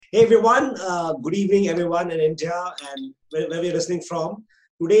Hey everyone, good evening everyone in India and where we're listening from.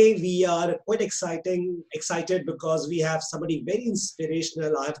 Today we are quite excited because we have somebody very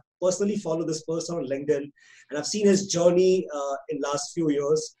inspirational. I've personally followed this person on LinkedIn and I've seen his journey in last few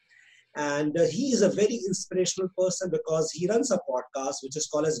years. And he is a very inspirational person because he runs a podcast which is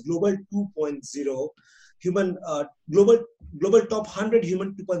called as Global 2.0, Human Global Global Top 100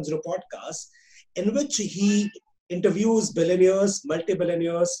 Human 2.0 podcast, in which he interviews billionaires,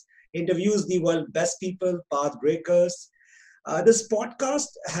 multi-billionaires, interviews the world best people, path breakers. This podcast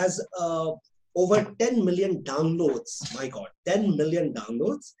has over 10 million downloads. My God, 10 million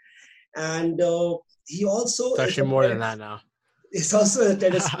downloads. And he also It's is actually more than that now. He's also a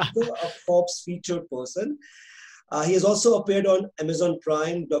tennis speaker, a Forbes featured person. He has also appeared on Amazon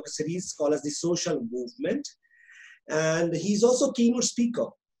Prime docu-series called as The Social Movement. And he's also a keynote speaker.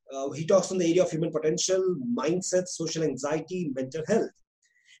 He talks on the area of human potential, mindset, social anxiety, mental health.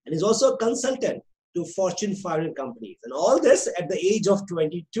 And he's also a consultant to Fortune 500 companies. And all this at the age of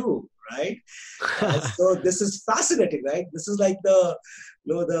 22, right? So this is fascinating, right? This is like the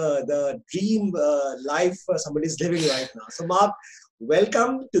dream life somebody's living right now. So Mark,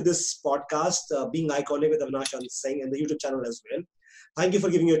 welcome to this podcast, Being Iconic with Avinash Singh, and the YouTube channel as well. Thank you for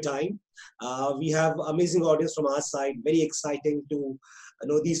giving your time. We have amazing audience from our side, very exciting to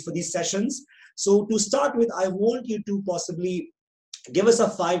know these sessions. So to start with, I want you to possibly give us a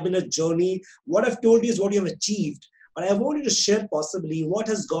 5-minute journey. What I've told you is what you have achieved, but I want you to share possibly what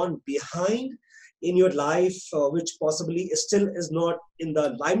has gone behind in your life, which possibly still is not in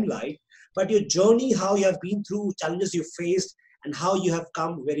the limelight, but your journey, how you have been through challenges you faced, and how you have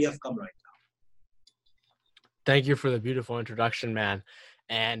come where you have come right now. Thank you for the beautiful introduction, man.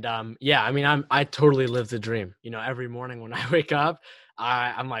 And I totally live the dream. You know, every morning when I wake up,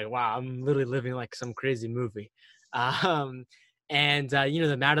 I'm like, wow, I'm literally living like some crazy movie. The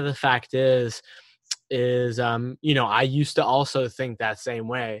matter of the fact is, I used to also think that same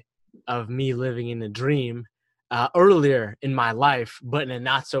way of me living in a dream earlier in my life, but in a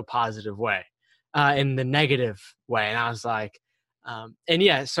not so positive way, in the negative way. And I was like,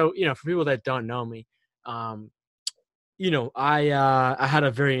 so, for people that don't know me, I had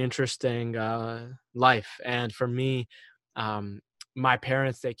a very interesting life. And for me, my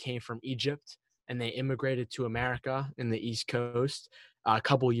parents, they came from Egypt and they immigrated to America in the East Coast a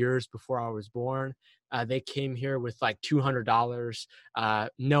couple years before I was born. They came here with like $200,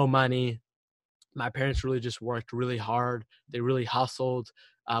 no money. My parents really just worked really hard. They really hustled.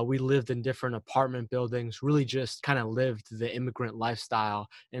 We lived in different apartment buildings, really just kind of lived the immigrant lifestyle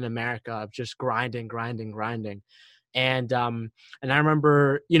in America of just grinding. And I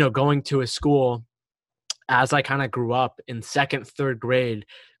remember, going to a school as I kind of grew up in second, third grade,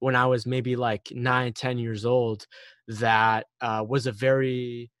 when I was maybe like 9, 10 years old, that was a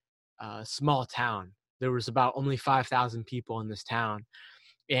very small town. There was about only 5,000 people in this town,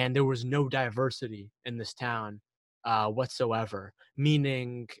 and there was no diversity in this town whatsoever,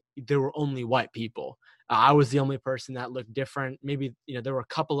 meaning there were only white people. I was the only person that looked different. Maybe, there were a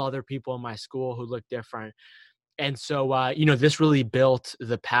couple other people in my school who looked different. And so, this really built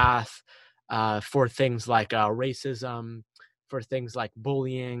the path for things like racism, for things like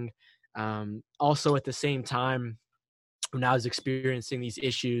bullying. Also, at the same time, when I was experiencing these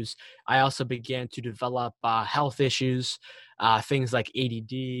issues, I also began to develop health issues, things like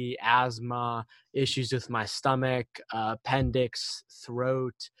ADD, asthma, issues with my stomach, appendix,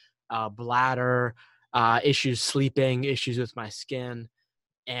 throat, bladder, issues sleeping, issues with my skin.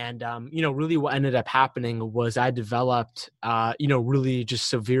 And, really what ended up happening was I developed, really just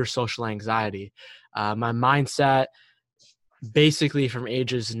severe social anxiety. My mindset, basically from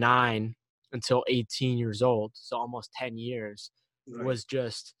ages 9 until 18 years old, so almost 10 years, Right. was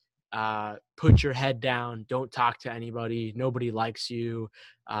just put your head down, don't talk to anybody, nobody likes you,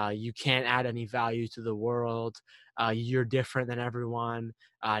 you can't add any value to the world, you're different than everyone,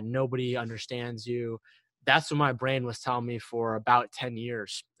 nobody understands you. That's what my brain was telling me for about 10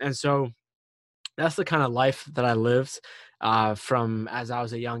 years. And so that's the kind of life that I lived from as I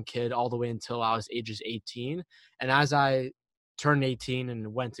was a young kid all the way until I was ages 18. And as I turned 18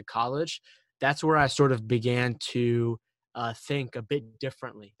 and went to college, that's where I sort of began to think a bit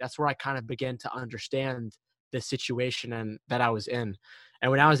differently. That's where I kind of began to understand the situation and that I was in.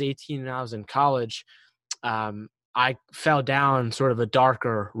 And when I was 18 and I was in college, I fell down sort of a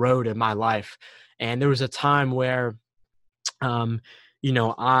darker road in my life. And there was a time where, my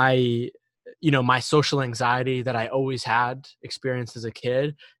social anxiety that I always had experienced as a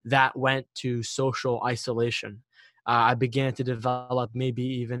kid, that went to social isolation. I began to develop maybe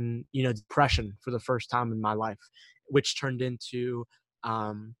even, depression for the first time in my life, which turned into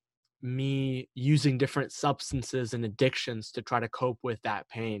me using different substances and addictions to try to cope with that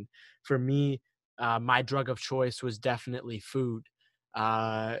pain. For me, my drug of choice was definitely food.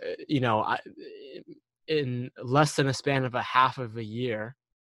 Uh, you know, I, in less than a span of a half of a year,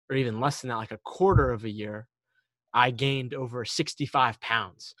 or even less than that, like a quarter of a year, I gained over 65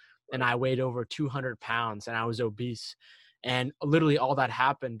 pounds and I weighed over 200 pounds and I was obese. And literally all that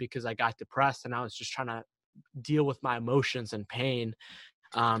happened because I got depressed and I was just trying to deal with my emotions and pain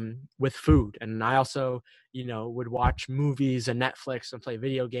with food. And I also, would watch movies and Netflix and play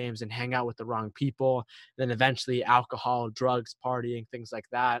video games and hang out with the wrong people. Then eventually alcohol, drugs, partying, things like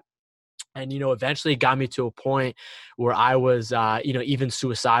that. And, eventually it got me to a point where I was, even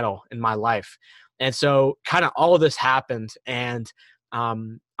suicidal in my life. And so kind of all of this happened. And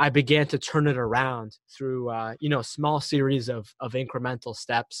I began to turn it around through, a small series of incremental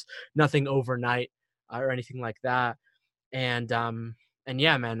steps, nothing overnight or anything like that. And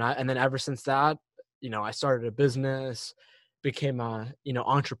yeah, man. And then ever since that, I started a business, became a,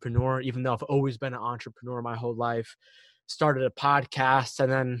 entrepreneur, even though I've always been an entrepreneur my whole life, started a podcast,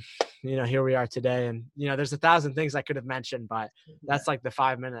 and then, here we are today. And, there's 1,000 things I could have mentioned, but that's like the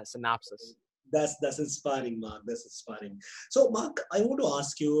 5-minute synopsis. That's inspiring, Mark. That's inspiring. So, Mark, I want to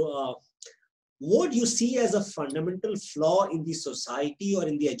ask you, what do you see as a fundamental flaw in the society or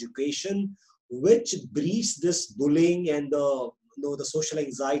in the education which breeds this bullying and the social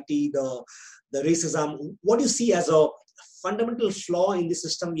anxiety, the racism? What do you see as a fundamental flaw in the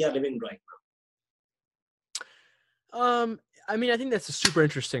system we are living right now? I think that's a super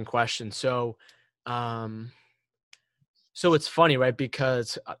interesting question. So it's funny, right?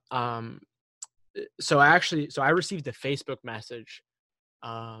 Because so I received a Facebook message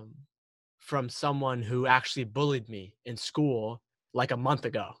from someone who actually bullied me in school like a month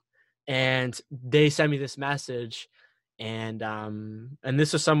ago. And they sent me this message, and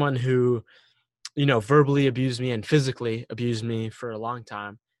this is someone who, verbally abused me and physically abused me for a long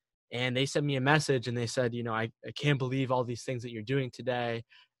time. And they sent me a message and they said, I can't believe all these things that you're doing today.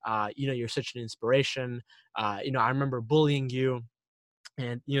 You're such an inspiration. I remember bullying you.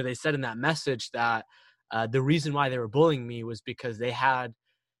 And, they said in that message that the reason why they were bullying me was because they had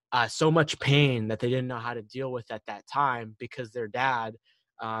so much pain that they didn't know how to deal with at that time, because their dad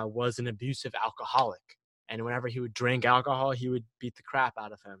was an abusive alcoholic. And whenever he would drink alcohol, he would beat the crap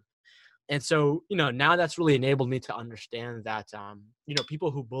out of him. And so, now that's really enabled me to understand that,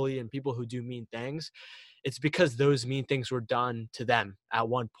 people who bully and people who do mean things, it's because those mean things were done to them at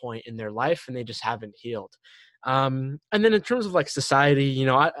one point in their life and they just haven't healed. And then in terms of like society,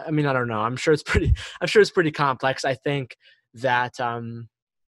 I don't know. I'm sure it's pretty complex. I think that,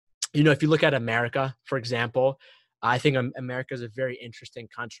 if you look at America, for example, I think America is a very interesting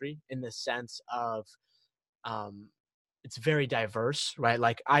country in the sense of, it's very diverse, right?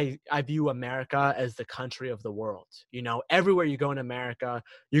 Like I view America as the country of the world. Everywhere you go in America,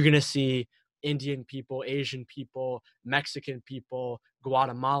 you're going to see Indian people, Asian people, Mexican people,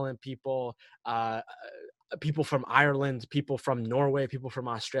 Guatemalan people, people from Ireland, people from Norway, people from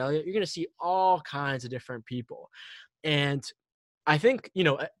Australia. You're going to see all kinds of different people. And I think,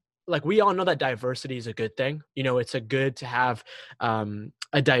 like we all know that diversity is a good thing. It's good to have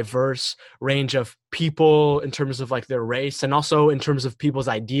a diverse range of people in terms of like their race and also in terms of people's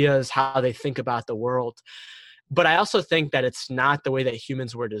ideas, how they think about the world. But I also think that it's not the way that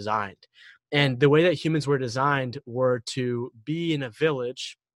humans were designed. And the way that humans were designed were to be in a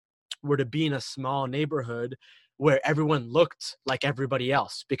village, were to be in a small neighborhood where everyone looked like everybody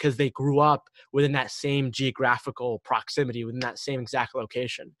else because they grew up within that same geographical proximity, within that same exact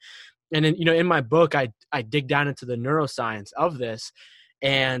location. And then, in my book, I dig down into the neuroscience of this.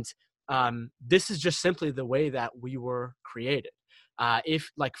 And this is just simply the way that we were created.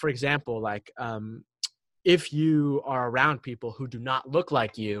 If, like, for example, if you are around people who do not look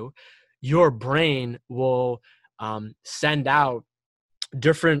like you, your brain will send out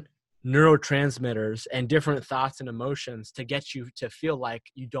different neurotransmitters and different thoughts and emotions to get you to feel like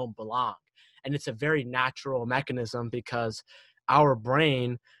you don't belong. And it's a very natural mechanism because our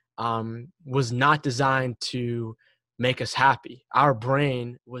brain was not designed to make us happy. Our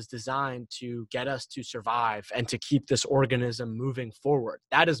brain was designed to get us to survive and to keep this organism moving forward.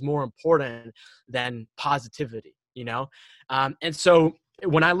 That is more important than positivity, And so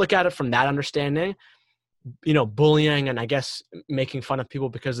when I look at it from that understanding, bullying and I guess making fun of people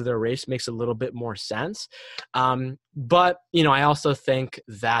because of their race makes a little bit more sense. But, I also think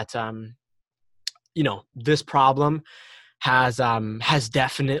that, this problem has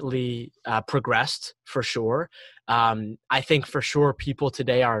definitely progressed for sure. I think for sure people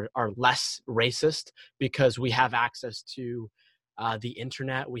today are less racist because we have access to the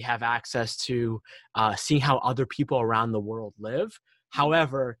internet. We have access to seeing how other people around the world live.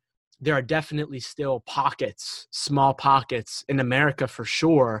 However, there are definitely still pockets, small pockets in America for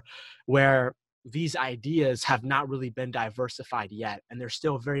sure, where these ideas have not really been diversified yet. And they're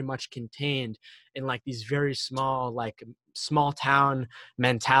still very much contained in like these very small, like small town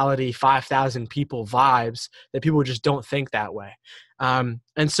mentality, 5,000 people vibes that people just don't think that way. And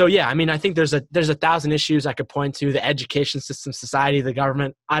so, yeah, I mean, I think there's a 1,000 issues I could point to: the education system, society, the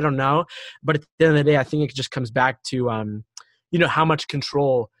government. I don't know. But at the end of the day, I think it just comes back to, how much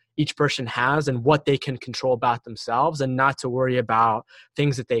control each person has and what they can control about themselves, and not to worry about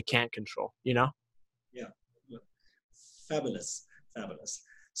things that they can't control, Yeah. Fabulous.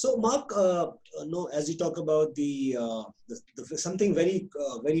 So Mark, as you talk about the something very,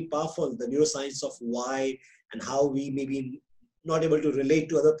 very powerful, the neuroscience of why and how we may be not able to relate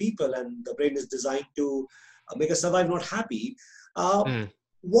to other people, and the brain is designed to make us survive, not happy.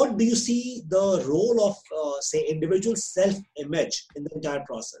 What do you see the role of, say, individual self-image in the entire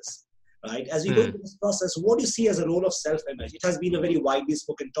process, right? As we go through this process, what do you see as a role of self-image? It has been a very widely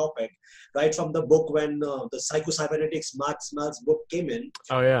spoken topic, right? From the book when the Psycho-Cybernetics, Max Mal's book came in.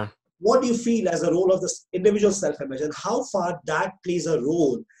 Oh, yeah. What do you feel as a role of this individual self-image, and how far that plays a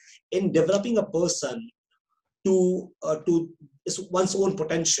role in developing a person to one's own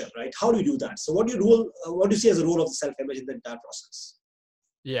potential, right? How do you do that? So what do you see as a role of the self-image in the entire process?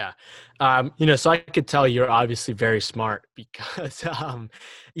 Yeah. So I could tell you're obviously very smart because,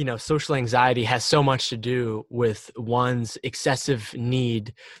 social anxiety has so much to do with one's excessive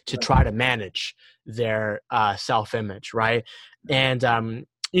need to try to manage their self-image, right? And,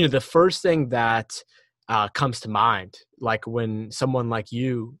 the first thing that comes to mind, like when someone like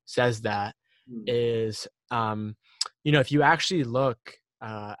you says that, is, if you actually look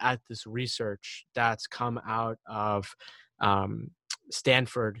at this research that's come out of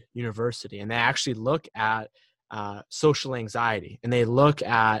Stanford University, and they actually look at social anxiety, and they look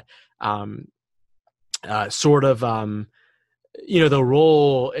at the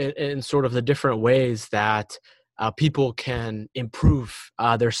role in sort of the different ways that people can improve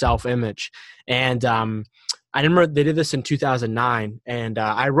their self-image. And I remember they did this in 2009, and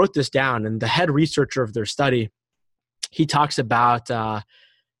I wrote this down, and the head researcher of their study, he talks about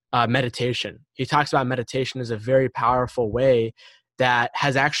meditation. He talks about meditation as a very powerful way that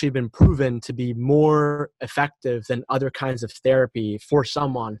has actually been proven to be more effective than other kinds of therapy for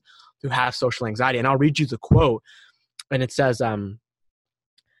someone who has social anxiety. And I'll read you the quote. And it says,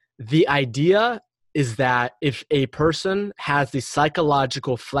 the idea is that if a person has the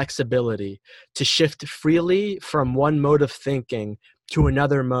psychological flexibility to shift freely from one mode of thinking to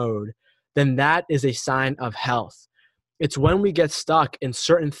another mode, then that is a sign of health. It's when we get stuck in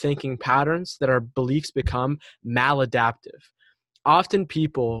certain thinking patterns that our beliefs become maladaptive. Often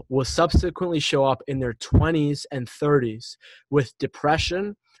people will subsequently show up in their 20s and 30s with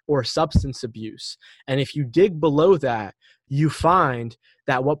depression or substance abuse. And if you dig below that, you find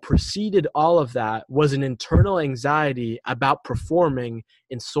that what preceded all of that was an internal anxiety about performing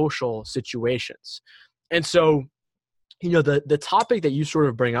in social situations. And so, the topic that you sort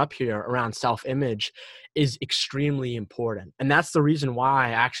of bring up here around self-image is extremely important. And that's the reason why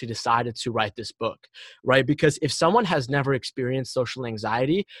I actually decided to write this book, right? Because if someone has never experienced social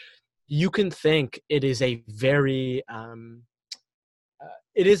anxiety, you can think it is a very,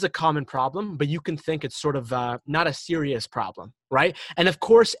 it is a common problem, but you can think it's sort of not a serious problem, right? And of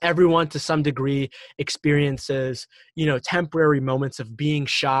course, everyone to some degree experiences, temporary moments of being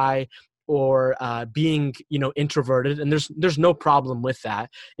shy, or being, introverted. And there's no problem with that.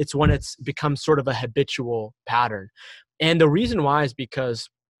 It's when it's become sort of a habitual pattern. And the reason why is because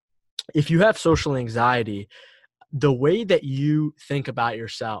if you have social anxiety, the way that you think about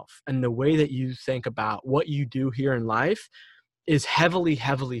yourself and the way that you think about what you do here in life is heavily,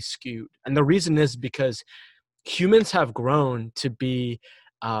 heavily skewed. And the reason is because humans have grown to be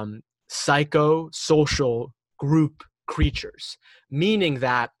psychosocial group creatures, meaning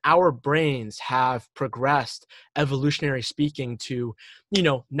that our brains have progressed, evolutionary speaking, to,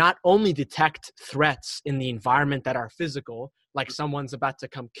 not only detect threats in the environment that are physical, like someone's about to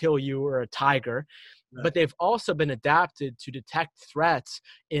come kill you or a tiger, but they've also been adapted to detect threats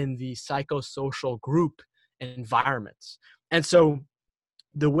in the psychosocial group environments. And so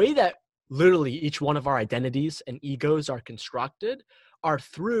the way that literally each one of our identities and egos are constructed are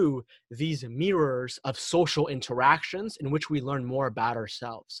through these mirrors of social interactions in which we learn more about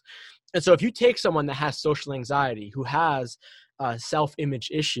ourselves. And so if you take someone that has social anxiety, who has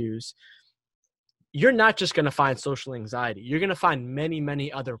self-image issues, you're not just going to find social anxiety. You're going to find many,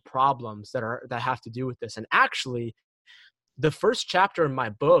 many other problems that have to do with this. And actually, the first chapter in my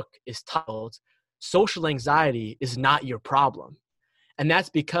book is titled Social Anxiety is Not Your Problem. And that's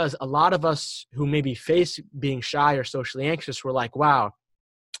because a lot of us who maybe face being shy or socially anxious, we're like, wow,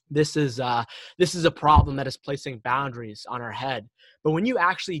 this is a problem that is placing boundaries on our head. But when you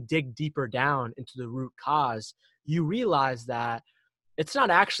actually dig deeper down into the root cause, you realize that it's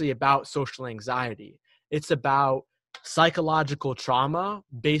not actually about social anxiety. It's about psychological trauma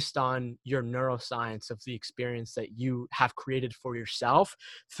based on your neuroscience of the experience that you have created for yourself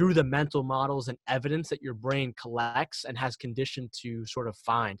through the mental models and evidence that your brain collects and has conditioned to sort of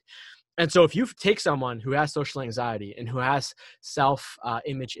find. And so if you take someone who has social anxiety and who has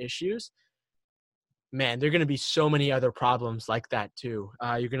self-image issues, man, there are going to be so many other problems like that too.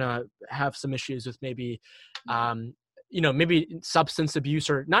 You're going to have some issues with maybe maybe substance abuse,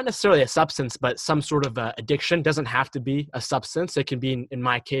 or not necessarily a substance, but some sort of addiction. Doesn't have to be a substance. It can be, in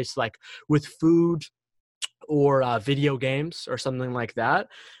my case, like with food or video games or something like that.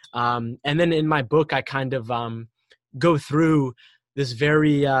 And then in my book, I kind of go through this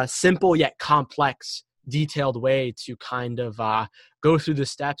very simple yet complex, detailed way to kind of go through the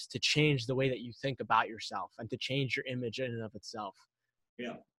steps to change the way that you think about yourself and to change your image in and of itself.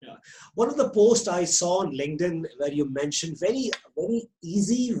 Yeah. One of the posts I saw on LinkedIn where you mentioned very, very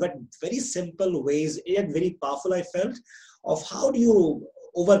easy but very simple ways, yet very powerful, I felt, of how do you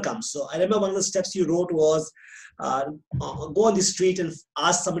overcome. So I remember one of the steps you wrote was go on the street and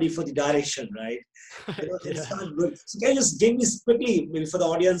ask somebody for the direction, right? It's not good. So can you just give me quickly, maybe for the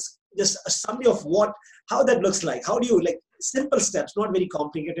audience, just a summary of how that looks like? How do you, like, simple steps, not very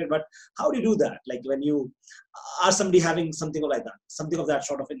complicated, but how do you do that? Like when you are somebody having something like that, something of that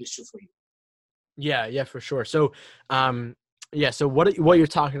sort of an issue for you. Yeah, for sure. So, so what you're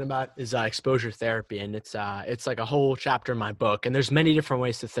talking about is exposure therapy, and it's like a whole chapter in my book, and there's many different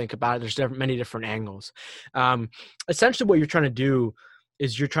ways to think about it. There's many different angles. Essentially what you're trying to do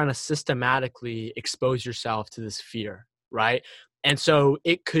is you're trying to systematically expose yourself to this fear, right? And so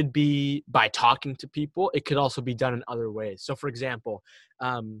it could be by talking to people. It could also be done in other ways. So for example,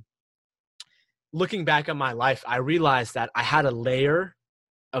 looking back on my life, I realized that I had a layer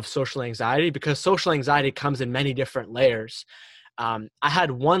of social anxiety because social anxiety comes in many different layers. I had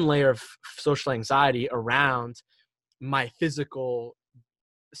one layer of social anxiety around my physical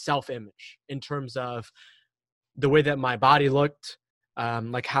self-image in terms of the way that my body looked,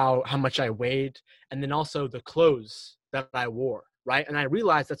 like how much I weighed, and then also the clothes that I wore, right? And I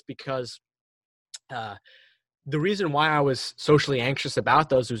realized that's because the reason why I was socially anxious about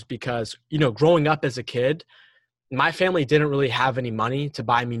those was because, growing up as a kid, my family didn't really have any money to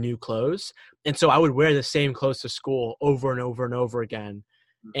buy me new clothes. And so I would wear the same clothes to school over and over and over again.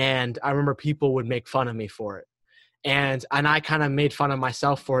 And I remember people would make fun of me for it. And I kind of made fun of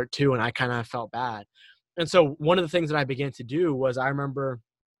myself for it too. And I kind of felt bad. And so one of the things that I began to do was I remember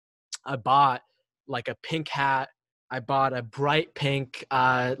I bought like a pink hat. I bought a bright pink,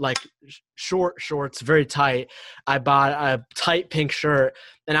 short shorts, very tight. I bought a tight pink shirt,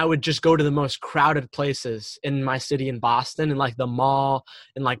 and I would just go to the most crowded places in my city in Boston, in like the mall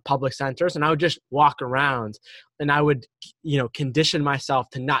and like public centers. And I would just walk around, and I would, condition myself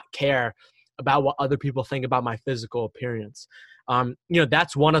to not care about what other people think about my physical appearance.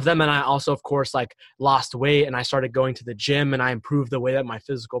 That's one of them. And I also, of course, like lost weight, and I started going to the gym, and I improved the way that my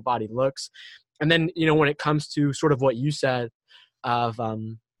physical body looks. And then, when it comes to sort of what you said of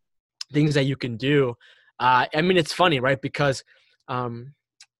things that you can do, it's funny, right? Because,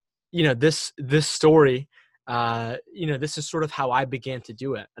 this story, this is sort of how I began to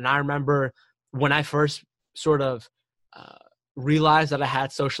do it. And I remember when I first sort of realized that I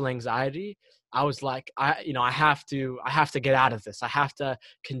had social anxiety, I was like, I have to get out of this. I have to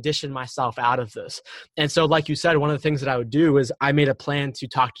condition myself out of this. And so, like you said, one of the things that I would do is I made a plan to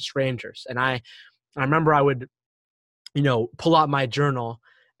talk to strangers. And I remember I would, pull out my journal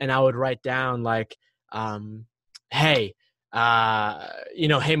and I would write down like, hey,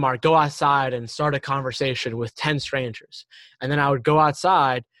 hey, Mark, go outside and start a conversation with 10 strangers. And then I would go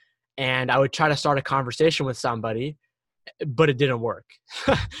outside and I would try to start a conversation with somebody, but it didn't work.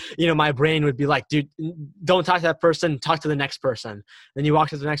 My brain would be like, dude, don't talk to that person, talk to the next person. Then you walk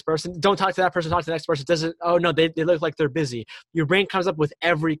to the next person, don't talk to that person, talk to the next person. Oh no, they look like they're busy. Your brain comes up with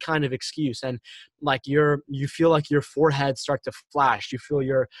every kind of excuse. And like you feel like your forehead start to flash. You feel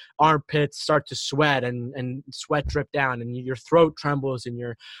your armpits start to sweat and sweat drip down, and your throat trembles and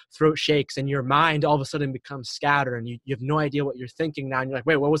your throat shakes, and your mind all of a sudden becomes scattered, and you have no idea what you're thinking now. And you're like,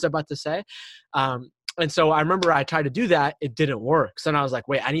 wait, what was I about to say? And so I remember I tried to do that. It didn't work. So then I was like,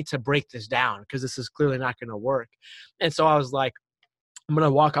 wait, I need to break this down because this is clearly not going to work. And so I was like, I'm going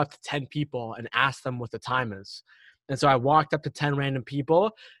to walk up to 10 people and ask them what the time is. And so I walked up to 10 random people,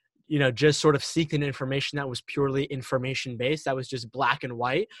 just sort of seeking information that was purely information based. That was just black and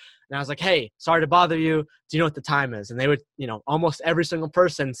white. And I was like, hey, sorry to bother you. Do you know what the time is? And they would, almost every single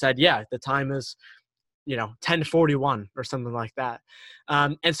person said, yeah, the time is, 10:41 or something like that.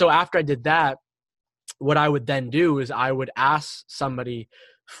 And so after I did that, what I would then do is I would ask somebody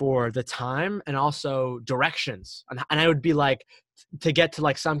for the time and also directions. And I would be like, to get to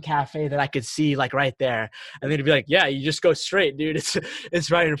like some cafe that I could see like right there. And they'd be like, yeah, you just go straight, dude. It's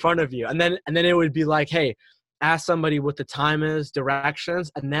right in front of you. And then it would be like, hey, ask somebody what the time is,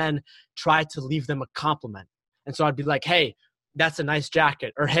 directions, and then try to leave them a compliment. And so I'd be like, hey, that's a nice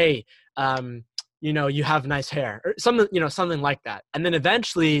jacket, or hey, you have nice hair, or something like that. And then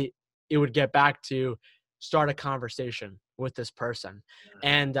eventually it would get back to start a conversation with this person.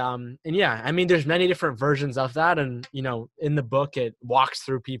 And yeah, I mean, there's many different versions of that. And, in the book, it walks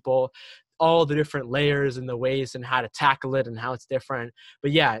through people, all the different layers and the ways and how to tackle it and how it's different.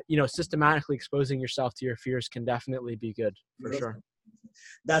 But yeah, systematically exposing yourself to your fears can definitely be good for sure.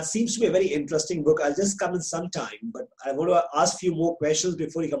 That seems to be a very interesting book. I'll just come in some time, but I want to ask a few more questions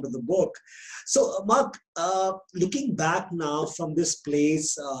before you come to the book. So, Mark, looking back now from this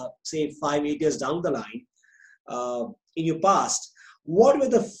place, say 5-8 years down the line, in your past, what were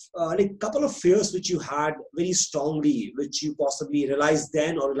the couple of fears which you had very strongly, which you possibly realized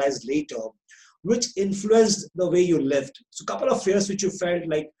then or realized later, which influenced the way you lived? So, a couple of fears which you felt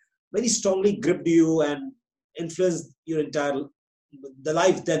like very strongly gripped you and influenced your the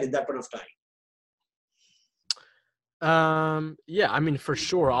life then in that point of time. Yeah, I mean, for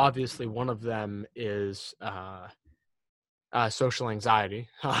sure. Obviously, one of them is social anxiety.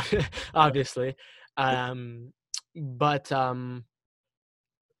 Obviously. But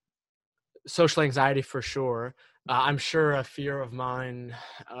social anxiety for sure. I'm sure a fear of mine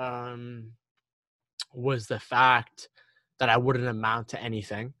was the fact that I wouldn't amount to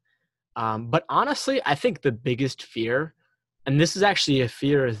anything. But honestly, I think the biggest fear, and this is actually a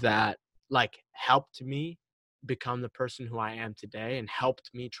fear that like helped me become the person who I am today and helped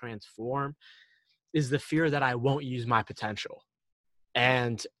me transform, is the fear that I won't use my potential.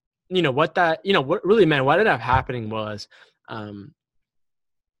 And what really, man, what ended up happening was, remember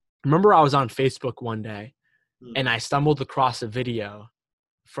I was on Facebook one day and I stumbled across a video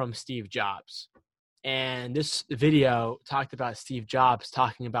from Steve Jobs. And this video talked about Steve Jobs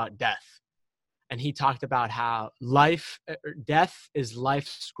talking about death. And he talked about how death is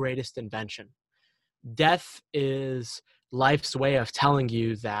life's greatest invention. Death is life's way of telling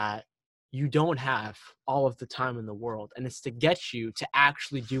you that you don't have all of the time in the world. And it's to get you to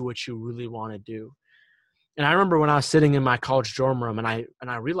actually do what you really want to do. And I remember when I was sitting in my college dorm room and I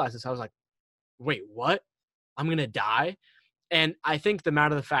realized this, I was like, wait, what? I'm going to die? And I think the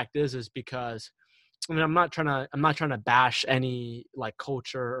matter of the fact is because, I mean, I'm not trying to bash any like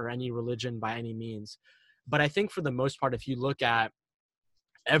culture or any religion by any means. But I think for the most part, if you look at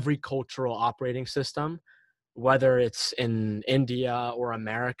every cultural operating system, whether it's in India or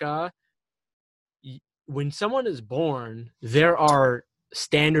America, when someone is born, there are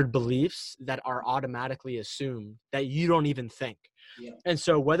standard beliefs that are automatically assumed that you don't even think. Yeah. And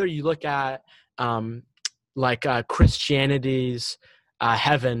so whether you look at Christianity's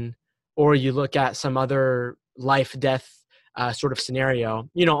heaven, or you look at some other life death sort of scenario,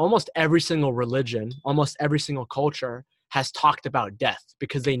 almost every single religion, almost every single culture has talked about death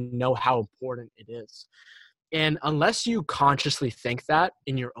because they know how important it is. And unless you consciously think that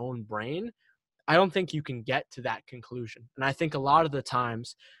in your own brain, I don't think you can get to that conclusion. And I think a lot of the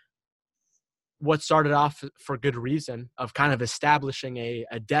times what started off for good reason of kind of establishing a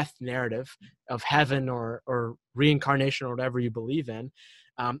death narrative of heaven or reincarnation or whatever you believe in,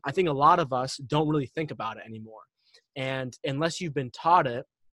 I think a lot of us don't really think about it anymore. And unless you've been taught it,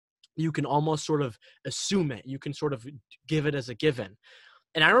 you can almost sort of assume it. You can sort of give it as a given.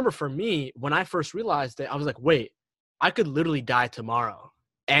 And I remember for me, when I first realized it, I was like, wait, I could literally die tomorrow.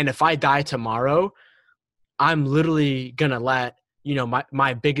 And if I die tomorrow, I'm literally going to let,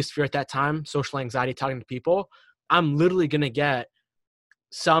 my biggest fear at that time, social anxiety, talking to people, I'm literally going to get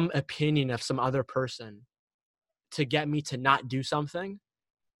some opinion of some other person to get me to not do something,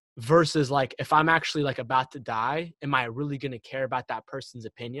 versus like, if I'm actually like about to die, am I really going to care about that person's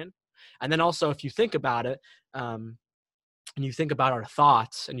opinion? And then also, if you think about it, and you think about our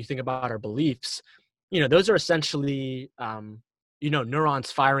thoughts and you think about our beliefs, those are essentially,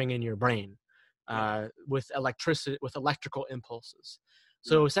 neurons firing in your brain with electricity, with electrical impulses.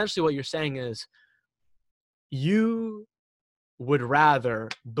 So essentially what you're saying is you would rather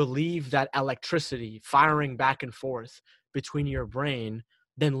believe that electricity firing back and forth between your brain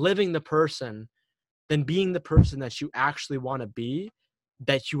than living the person than being the person that you actually want to be,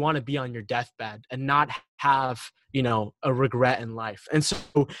 that you want to be on your deathbed and not have, a regret in life. And so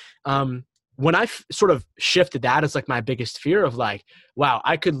when I sort of shifted that as like my biggest fear of like, wow,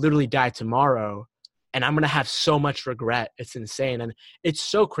 I could literally die tomorrow and I'm going to have so much regret. It's insane. And it's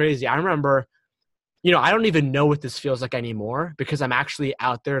so crazy. I remember, I don't even know what this feels like anymore because I'm actually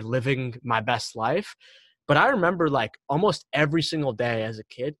out there living my best life. But I remember like almost every single day as a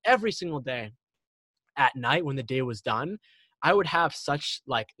kid, every single day at night when the day was done, I would have such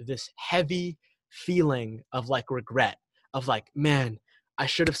like this heavy feeling of like regret of like, man, I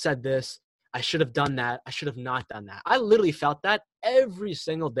should have said this. I should have done that. I should have not done that. I literally felt that every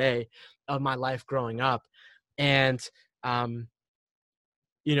single day of my life growing up. And,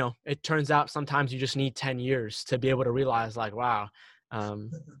 it turns out sometimes you just need 10 years to be able to realize like, wow,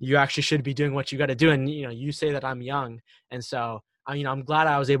 you actually should be doing what you got to do. And, you say that I'm young. And so, I'm glad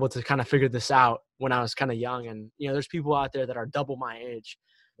I was able to kind of figure this out when I was kind of young. And, there's people out there that are double my age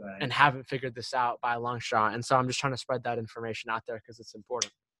and haven't figured this out by a long shot. And so I'm just trying to spread that information out there because it's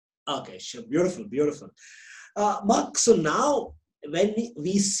important. Okay, sure. Beautiful, beautiful. Mark, so now when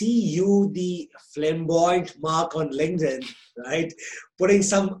we see you, the flamboyant Mark on LinkedIn, right, putting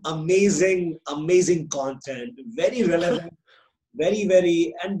some amazing, amazing content, very relevant, very,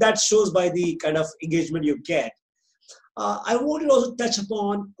 very, and that shows by the kind of engagement you get. I want to also touch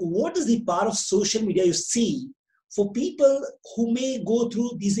upon what is the part of social media you see for people who may go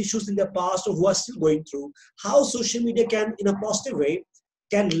through these issues in their past or who are still going through, how social media can, in a positive way,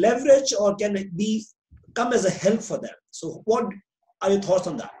 can leverage or can come as a help for them. So what are your thoughts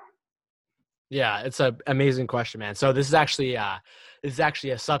on that? Yeah, it's an amazing question, man. So this is actually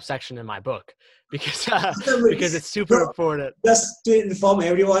a subsection in my book because it's super important. Just to inform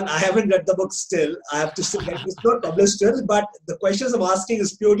everyone, I haven't read the book still. I have to say it's not published still, but the questions I'm asking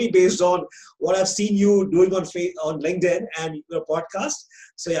is purely based on what I've seen you doing on LinkedIn and your podcast.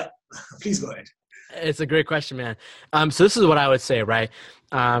 So yeah, please go ahead. It's a great question, man. So this is what I would say, right?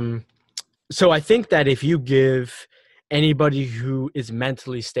 So I think that if you give anybody who is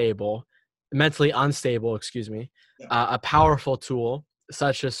mentally unstable, a powerful tool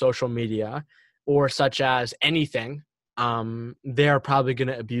such as social media or such as anything, they're probably going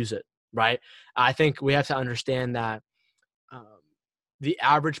to abuse it, right? I think we have to understand that the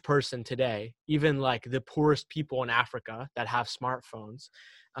average person today, even like the poorest people in Africa that have smartphones,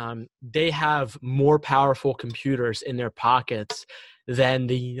 they have more powerful computers in their pockets than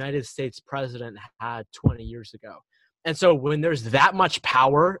the United States president had 20 years ago. And so when there's that much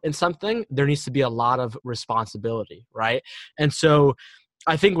power in something, there needs to be a lot of responsibility, right? And so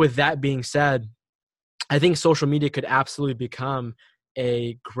I think with that being said, I think social media could absolutely become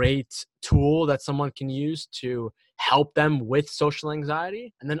a great tool that someone can use to help them with social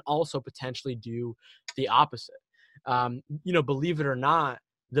anxiety and then also potentially do the opposite. Believe it or not,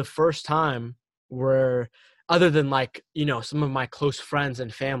 the first time where, other than like, some of my close friends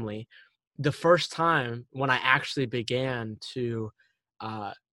and family, the first time when I actually began to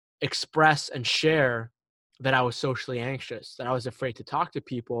express and share that I was socially anxious, that I was afraid to talk to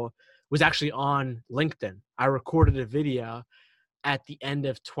people, was actually on LinkedIn. I recorded a video at the end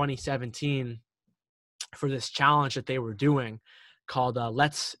of 2017 for this challenge that they were doing called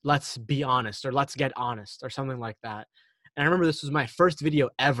Let's Be Honest or Let's Get Honest or something like that. And I remember this was my first video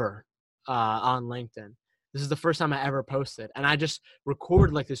ever on LinkedIn. This is the first time I ever posted. And I just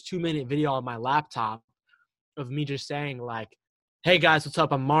recorded like this 2-minute video on my laptop of me just saying like, hey guys, what's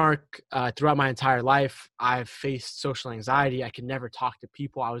up? I'm Mark. Throughout my entire life, I've faced social anxiety. I could never talk to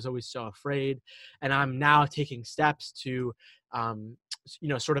people. I was always so afraid. And I'm now taking steps to,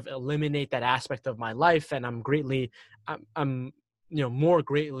 sort of eliminate that aspect of my life. And I'm more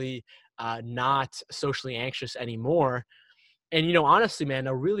greatly not socially anxious anymore. And, honestly, man,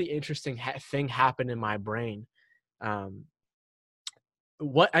 a really interesting thing happened in my brain.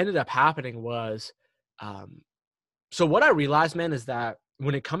 What ended up happening was, so what I realized, man, is that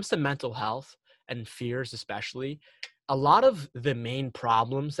when it comes to mental health and fears, especially, a lot of the main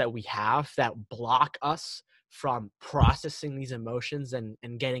problems that we have that block us from processing these emotions and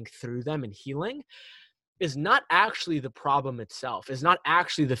getting through them and healing is not actually the problem itself, is not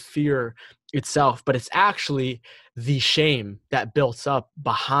actually the fear itself, but it's actually the shame that builds up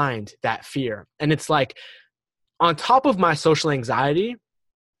behind that fear. And it's like, on top of my social anxiety,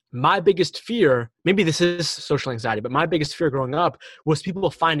 my biggest fear, maybe this is social anxiety, but my biggest fear growing up was people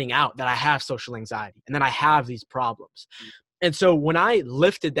finding out that I have social anxiety and that I have these problems. And so when I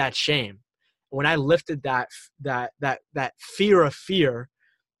lifted that shame, when I lifted that fear of fear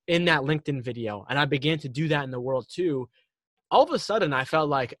in that LinkedIn video, and I began to do that in the world too, all of a sudden I felt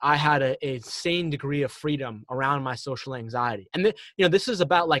like I had a insane degree of freedom around my social anxiety. And this is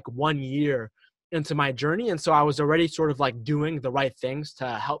about like 1 year into my journey. And so I was already sort of like doing the right things to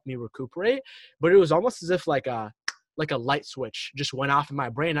help me recuperate, but it was almost as if like a light switch just went off in my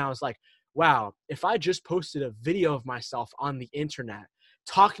brain. I was like, wow, if I just posted a video of myself on the internet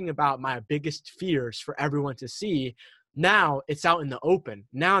talking about my biggest fears for everyone to see, now it's out in the open.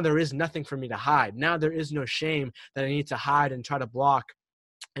 Now there is nothing for me to hide. Now there is no shame that I need to hide and try to block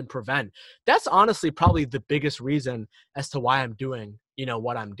and prevent. That's honestly probably the biggest reason as to why I'm doing,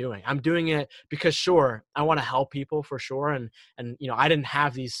 what I'm doing. I'm doing it because sure, I want to help people for sure. And I didn't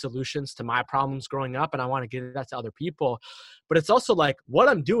have these solutions to my problems growing up, and I want to give that to other people. But it's also like what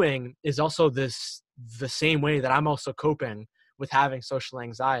I'm doing is also the same way that I'm also coping with having social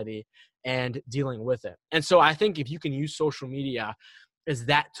anxiety and dealing with it. And so I think if you can use social media as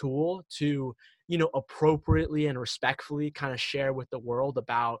that tool to, appropriately and respectfully kind of share with the world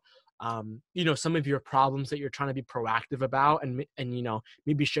about, some of your problems that you're trying to be proactive about and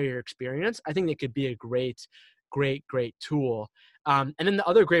maybe share your experience, I think it could be a great tool. And then the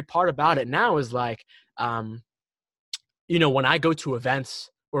other great part about it now is like, when I go to events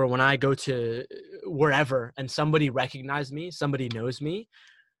or when I go to wherever and somebody recognizes me, somebody knows me,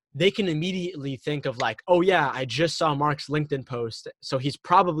 they can immediately think of like, oh yeah, I just saw Mark's LinkedIn post, so he's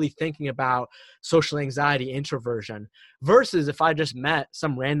probably thinking about social anxiety, introversion. Versus if I just met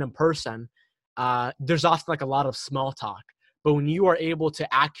some random person, there's often like a lot of small talk. But when you are able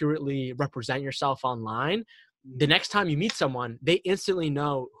to accurately represent yourself online, the next time you meet someone, they instantly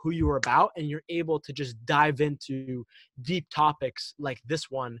know who you are about, and you're able to just dive into deep topics like this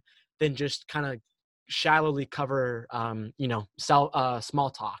one than just kind of shallowly cover, small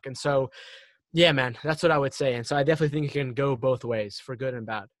talk. And so, yeah, man, that's what I would say. And so I definitely think it can go both ways for good and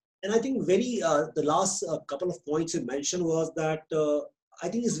bad. And I think the last couple of points you mentioned was that I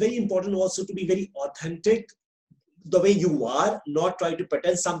think it's very important also to be very authentic the way you are, not try to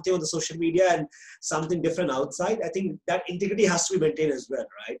pretend something on the social media and something different outside. I think that integrity has to be maintained as well,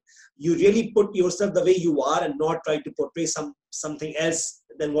 right? You really put yourself the way you are and not try to portray something else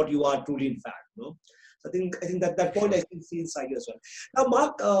than what you are truly in fact, So I think that point I can see inside you as well. Now,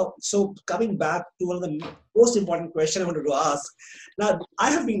 Mark, so coming back to one of the most important questions I wanted to ask. Now,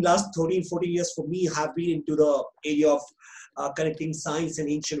 I have been last 13, 14 years for me have been into the area of connecting science and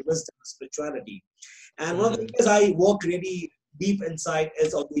ancient wisdom and spirituality. And one of the areas I work really deep inside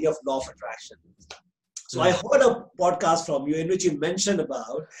is on the area of law of attraction. So I heard a podcast from you in which you mentioned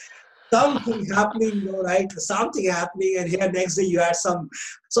about something happening, right? Something happening, and here next day you had some.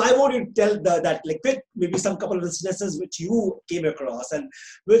 So I want you to tell that, like, maybe some couple of instances which you came across and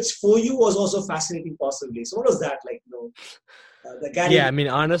which for you was also fascinating, possibly. So what was that like? The Gary. Yeah, I mean,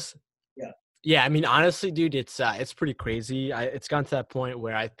 honestly, dude, it's pretty crazy. It's gotten to that point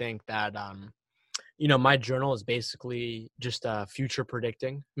where I think that my journal is basically just a future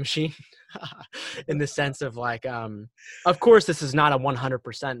predicting machine in the sense of like, of course this is not a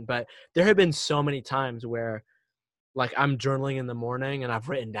 100%, but there have been so many times where like I'm journaling in the morning and I've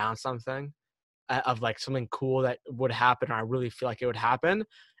written down something of like something cool that would happen, or I really feel like it would happen.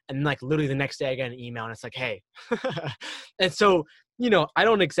 And like literally the next day I get an email and it's like, hey, and so, I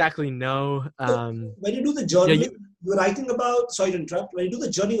don't exactly know. When you do the journaling, you're writing about, sorry to interrupt, when you do the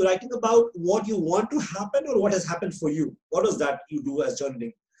journaling, you're writing about what you want to happen or what has happened for you. What is that you do as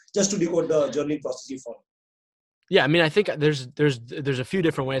journaling? Just to decode the journaling process you follow. Yeah, I mean, I think there's a few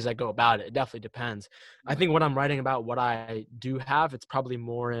different ways I go about it. It definitely depends. I think when I'm writing about what I do have, it's probably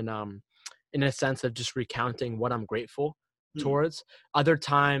more in a sense of just recounting what I'm grateful towards. Other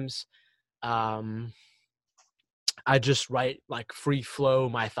times, I just write like free flow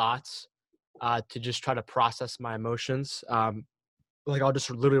my thoughts to just try to process my emotions. Like I'll just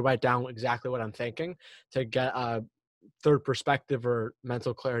literally write down exactly what I'm thinking to get a third perspective or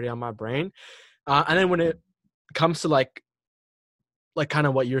mental clarity on my brain. And then when it comes to like kind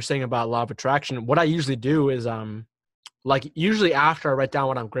of what you're saying about law of attraction, what I usually do is like usually after I write down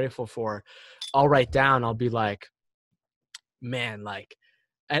what I'm grateful for, I'll be like, man, like,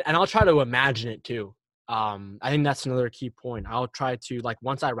 and I'll try to imagine it too. I think that's another key point. I'll try to like,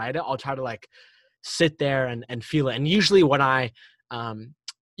 once I write it, I'll try to like sit there and feel it. And usually when I,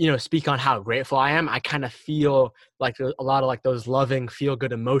 speak on how grateful I am, I kind of feel like a lot of like those loving, feel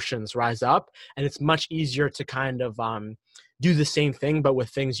good emotions rise up, and it's much easier to kind of, do the same thing, but with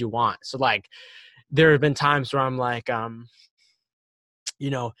things you want. So like, there have been times where I'm like, when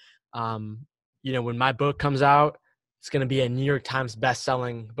my book comes out, it's going to be a New York Times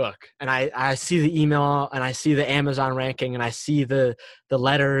best-selling book. And I see the email and I see the Amazon ranking and I see the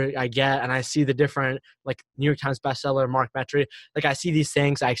letter I get and I see the different like New York Times bestseller, Mark Metry. Like I see these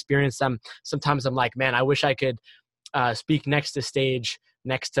things, I experience them. Sometimes I'm like, man, I wish I could speak next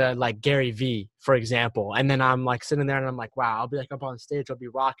to like Gary Vee, for example. And then I'm like sitting there and I'm like, wow, I'll be like up on stage, I'll be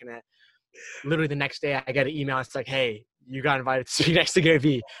rocking it. Literally the next day I get an email. It's like, hey, you got invited to speak next to Gary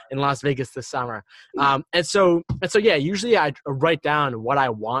Vee in Las Vegas this summer. And so yeah, usually I write down what I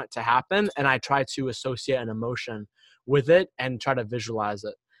want to happen and I try to associate an emotion with it and try to visualize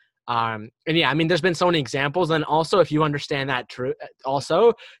it. And yeah, I mean, there's been so many examples. And also if you understand that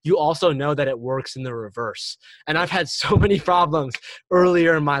you also know that it works in the reverse. And I've had so many problems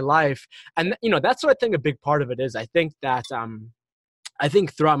earlier in my life. And you know, that's what I think a big part of it is. I think that, I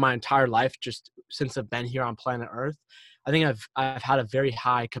think throughout my entire life, just since I've been here on planet Earth, I think I've had a very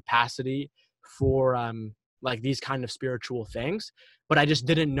high capacity for like these kind of spiritual things, but I just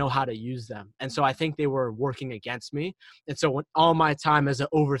didn't know how to use them. And so I think they were working against me. And so when all my time as an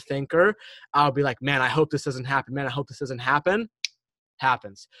overthinker, I'll be like, man, I hope this doesn't happen. Man, I hope this doesn't happen.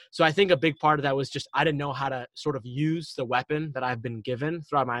 Happens. So I think a big part of that was just I didn't know how to sort of use the weapon that I've been given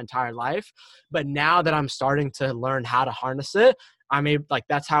throughout my entire life. But now that I'm starting to learn how to harness it, I'm able, like,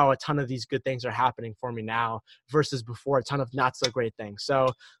 that's how a ton of these good things are happening for me now versus before a ton of not so great things. So,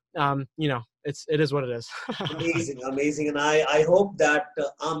 you know, it is what it is. Amazing. And I hope that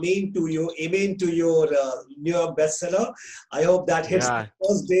amen to your New York bestseller. I hope that hits the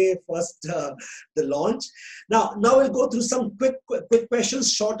first day, the launch. Now we'll go through some quick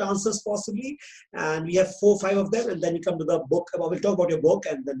questions, short answers possibly. And we have 4 or 5 of them. And then we come to the book. We'll talk about your book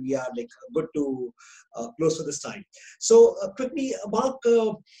and then we are like good to close for this time. So quickly, Mark,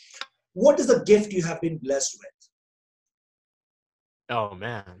 what is the gift you have been blessed with? Oh,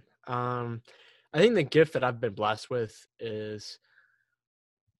 man. I think the gift that I've been blessed with is,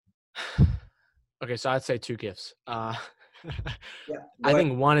 okay, so I'd say 2 gifts. I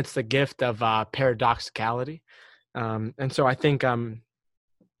think one, it's the gift of paradoxicality. And so I think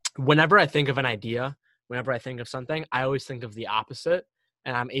whenever I think of an idea, whenever I think of something, I always think of the opposite,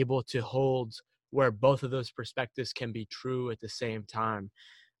 and I'm able to hold where both of those perspectives can be true at the same time.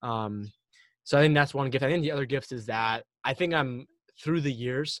 So I think that's one gift. I think the other gift is that I think through the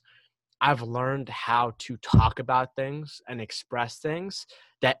years, I've learned how to talk about things and express things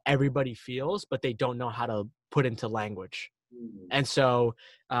that everybody feels, but they don't know how to put into language. And so,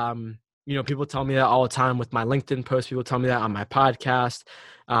 you know, people tell me that all the time with my LinkedIn posts. People tell me that on my podcast.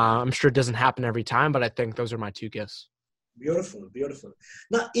 I'm sure it doesn't happen every time, but I think those are my 2 gifts. Beautiful.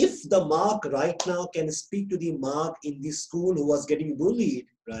 Now, if the Mark right now can speak to the Mark in the school who was getting bullied,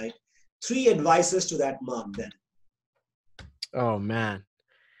 right? 3 advices to that Mark then. Oh, man.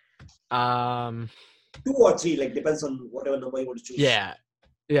 2 or 3, like depends on whatever number you want to choose. Yeah.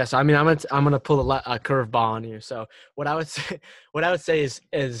 So I mean, I'm gonna pull a curveball on you. So what I would say is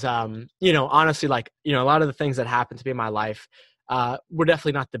you know, honestly, like, you know, a lot of the things that happened to me in my life were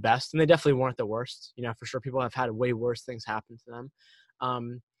definitely not the best, and they definitely weren't the worst. You know, for sure, people have had way worse things happen to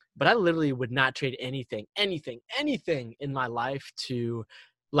them. But I literally would not trade anything in my life to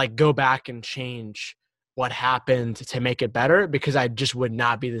like go back and change what happened to make it better, because I just would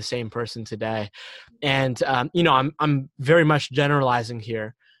not be the same person today. And, you know, I'm very much generalizing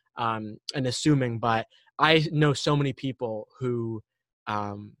here and assuming, but I know so many people who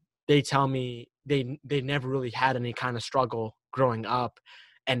they tell me they never really had any kind of struggle growing up,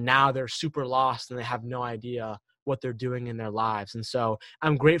 and now they're super lost and they have no idea what they're doing in their lives. And so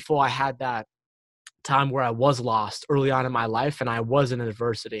I'm grateful I had that time where I was lost early on in my life and I was in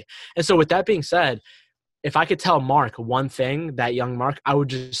adversity. And so with that being said, if I could tell Mark one thing, that young Mark, I would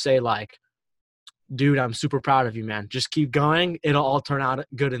just say, like, dude, I'm super proud of you, man. Just keep going. It'll all turn out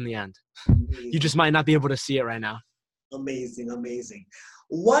good in the end. You just might not be able to see it right now. Amazing.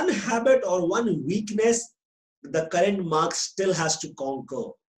 One habit or one weakness the current Mark still has to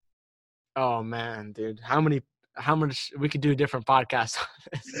conquer. Oh, man, dude. How much we could do a different podcast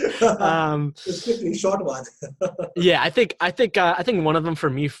on this. Just quickly, short one. Yeah, I think one of them for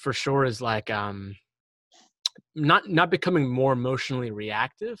me for sure is like not becoming more emotionally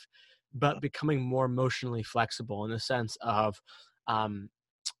reactive, but becoming more emotionally flexible in the sense of,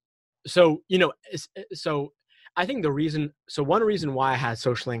 so, you know, so I think one reason why I had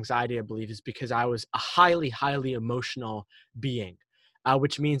social anxiety, I believe, is because I was a highly, highly emotional being,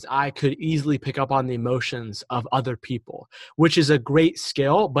 which means I could easily pick up on the emotions of other people, which is a great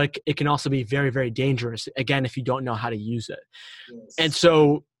skill, but it can also be very, very dangerous, again, if you don't know how to use it. Yes. And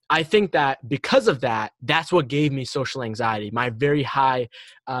so I think that because of that, that's what gave me social anxiety, my very high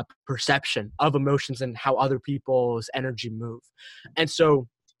perception of emotions and how other people's energy move. And so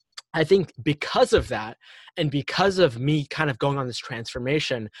I think because of that, and because of me kind of going on this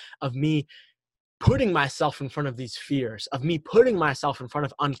transformation of me putting myself in front of these fears, of me putting myself in front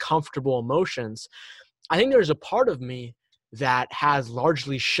of uncomfortable emotions, I think there's a part of me that has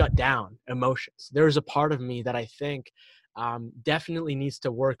largely shut down emotions. There's a part of me that I think definitely needs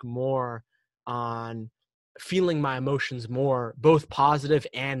to work more on feeling my emotions more, both positive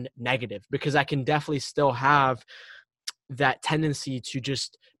and negative, because I can definitely still have that tendency to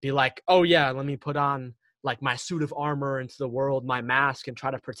just be like, oh yeah, let me put on like my suit of armor into the world, my mask, and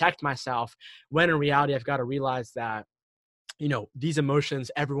try to protect myself. When in reality, I've got to realize that, you know, these emotions,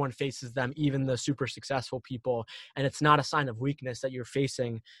 everyone faces them, even the super successful people. And it's not a sign of weakness that you're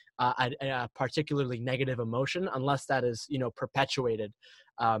facing a particularly negative emotion unless that is, you know, perpetuated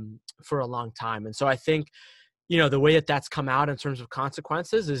for a long time. And so I think, you know, the way that that's come out in terms of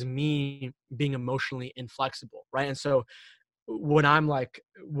consequences is me being emotionally inflexible, right? And so when I'm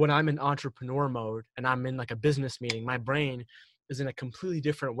in entrepreneur mode and I'm in like a business meeting, my brain is in a completely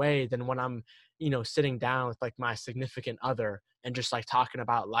different way than when I'm, you know, sitting down with like my significant other and just like talking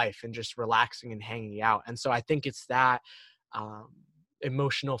about life and just relaxing and hanging out. And so I think it's that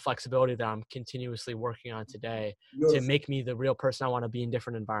emotional flexibility that I'm continuously working on today to make me the real person I want to be in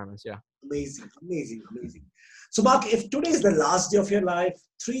different environments. Yeah. Amazing, amazing, amazing. So Mark, if today is the last day of your life,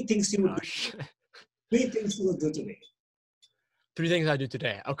 three things you would do. Three things you would do today. Three things I do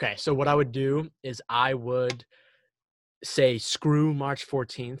today. Okay. So what I would do is I would say, screw March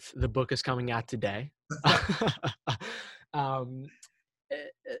 14th. The book is coming out today. Then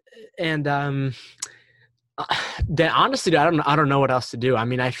honestly, I don't know what else to do. I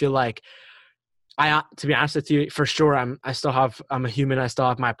mean, I feel like to be honest with you, for sure, I'm a human. I still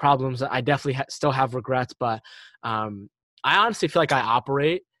have my problems. I definitely still have regrets, but I honestly feel like I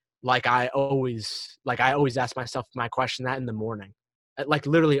operate like I always ask myself my question that in the morning, like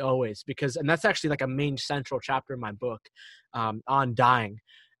literally always, and that's actually like a main central chapter in my book on dying.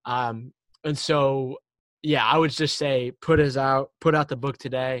 And so, yeah, I would just say put out the book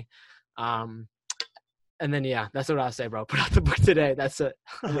today. And then, yeah, that's what I'll say, bro. Put out the book today. That's it.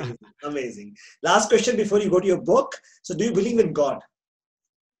 Amazing. Amazing. Last question before you go to your book. So do you believe in God?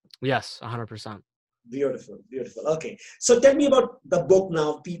 Yes, 100%. Beautiful. Beautiful. Okay. So tell me about the book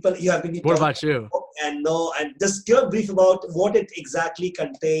now. People, you have been. What about you? And just give a brief about what it exactly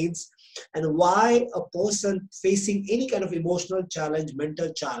contains and why a person facing any kind of emotional challenge,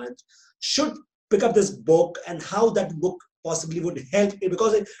 mental challenge should pick up this book and how that book possibly would help you,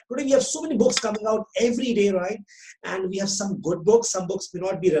 because today we have so many books coming out every day, right? And we have some good books, some books may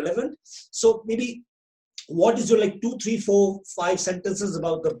not be relevant. So maybe what is your like 2, 3, 4, 5 sentences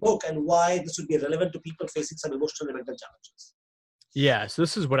about the book and why this would be relevant to people facing some emotional and mental challenges? Yeah, so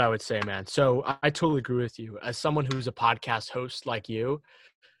this is what I would say, man. So I totally agree with you. As someone who's a podcast host like you,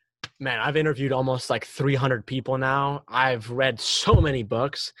 man, I've interviewed almost like 300 people now. I've read so many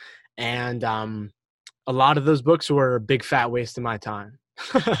books, and a lot of those books were a big fat waste of my time.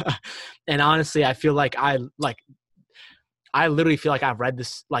 And honestly, I feel like I literally feel like I've read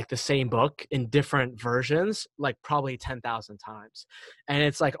this, like the same book in different versions, like probably 10,000 times. And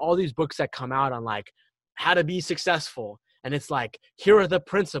it's like all these books that come out on like how to be successful. And it's like, here are the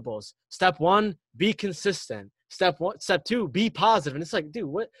principles. Step 1, be consistent. Step 2, be positive. And it's like, dude,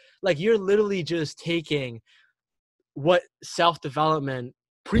 what? Like, you're literally just taking what self-development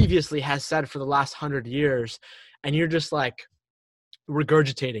previously has said for the last 100 years, and you're just like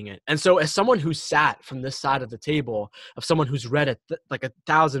regurgitating it. And so as someone who sat from this side of the table, of someone who's read like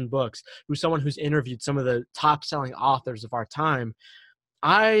 1,000 books, who's someone who's interviewed some of the top selling authors of our time,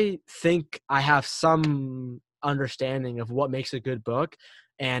 I think I have some understanding of what makes a good book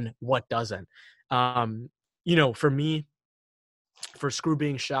and what doesn't. You know, for me, for Screw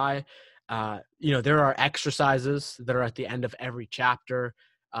Being Shy, you know, there are exercises that are at the end of every chapter.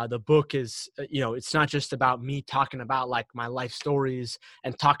 The book is, you know, it's not just about me talking about like my life stories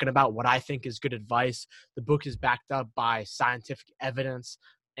and talking about what I think is good advice. The book is backed up by scientific evidence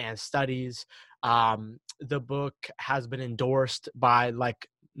and studies. The book has been endorsed by like,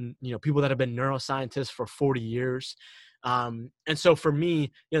 you know, people that have been neuroscientists for 40 years. And so for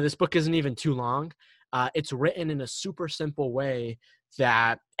me, you know, this book isn't even too long. It's written in a super simple way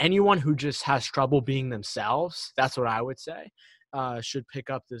that anyone who just has trouble being themselves, that's what I would say, should pick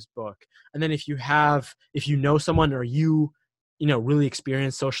up this book. And then if you know someone, or you know, really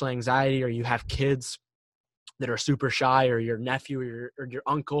experience social anxiety, or you have kids that are super shy, or your nephew or your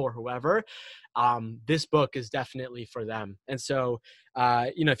uncle or whoever, this book is definitely for them. And so,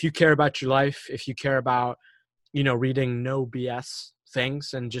 if you care about your life, if you care about, reading no BS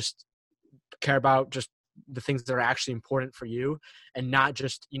things and just care about just the things that are actually important for you, and not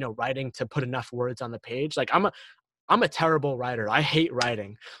just, writing to put enough words on the page. Like I'm a terrible writer. I hate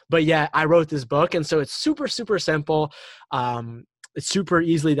writing, but yeah, I wrote this book. And so it's super, super simple. It's super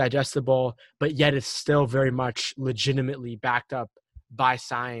easily digestible, but yet it's still very much legitimately backed up by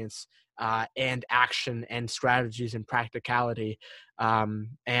science, and action and strategies and practicality.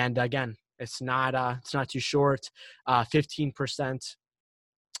 And again, it's not too short. 15%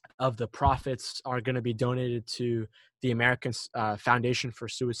 of the profits are going to be donated to the American Foundation for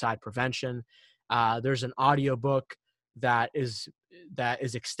Suicide Prevention. There's an audiobook that is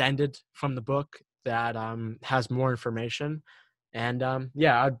extended from the book that has more information. And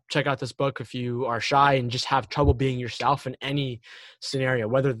I'd check out this book if you are shy and just have trouble being yourself in any scenario,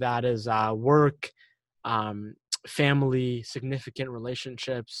 whether that is work, family, significant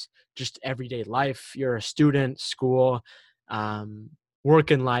relationships, just everyday life. You're a student, school,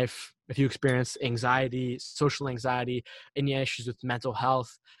 work in life. If you experience anxiety, social anxiety, any issues with mental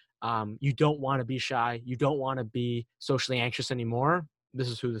health, you don't want to be shy, you don't want to be socially anxious anymore, this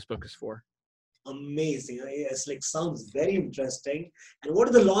is who this book is for. Amazing. It's sounds very interesting. And what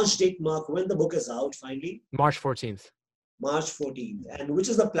is the launch date, Mark, when the book is out finally? March 14th. March 14th. And which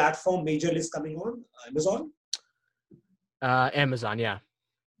is the platform majorly is coming on? Amazon? Amazon, yeah.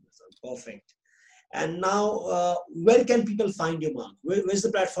 Perfect. And now, where can people find you, Mark? Where's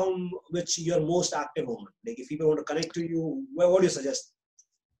the platform which you're most active on? Like, if people want to connect to you, what do you suggest?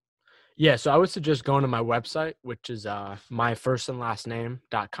 Yeah, so I would suggest going to my website, which is my first and last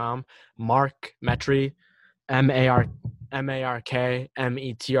name.com, Mark Metry,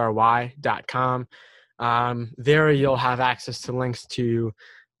 MarkMetry.com. There you'll have access to links to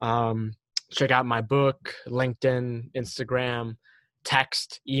check out my book, LinkedIn, Instagram,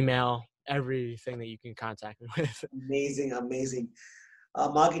 text, email, everything that you can contact me with. Amazing.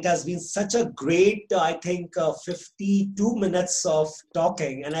 Mark, it has been such a great, 52 minutes of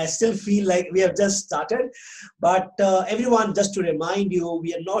talking, and I still feel like we have just started. But everyone, just to remind you,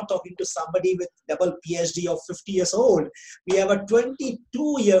 we are not talking to somebody with double PhD of 50 years old. We have a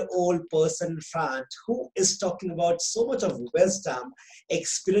 22-year-old person in front who is talking about so much of wisdom,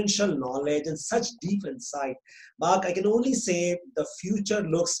 experiential knowledge, and such deep insight. Mark, I can only say the future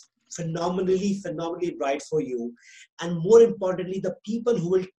looks phenomenally bright for you, and more importantly, the people who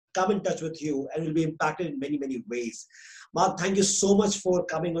will come in touch with you and will be impacted in many ways. Mark, thank you so much for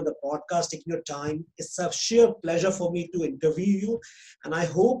coming on the podcast, taking your time. It's a sheer pleasure for me to interview you, and I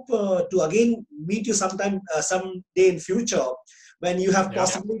hope to again meet you someday in future when you have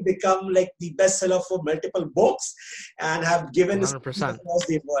possibly become like the bestseller for multiple books and have given 100% across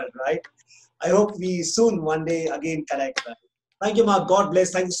the world, right? I hope we soon one day again connect. Thank you, Mark. God bless.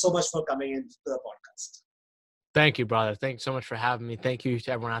 Thank you so much for coming into the podcast. Thank you, brother. Thanks so much for having me. Thank you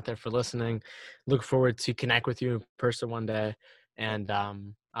to everyone out there for listening. Look forward to connect with you in person one day. And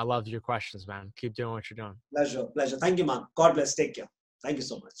I love your questions, man. Keep doing what you're doing. Pleasure. Thank you, Mark. God bless. Take care. Thank you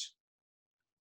so much.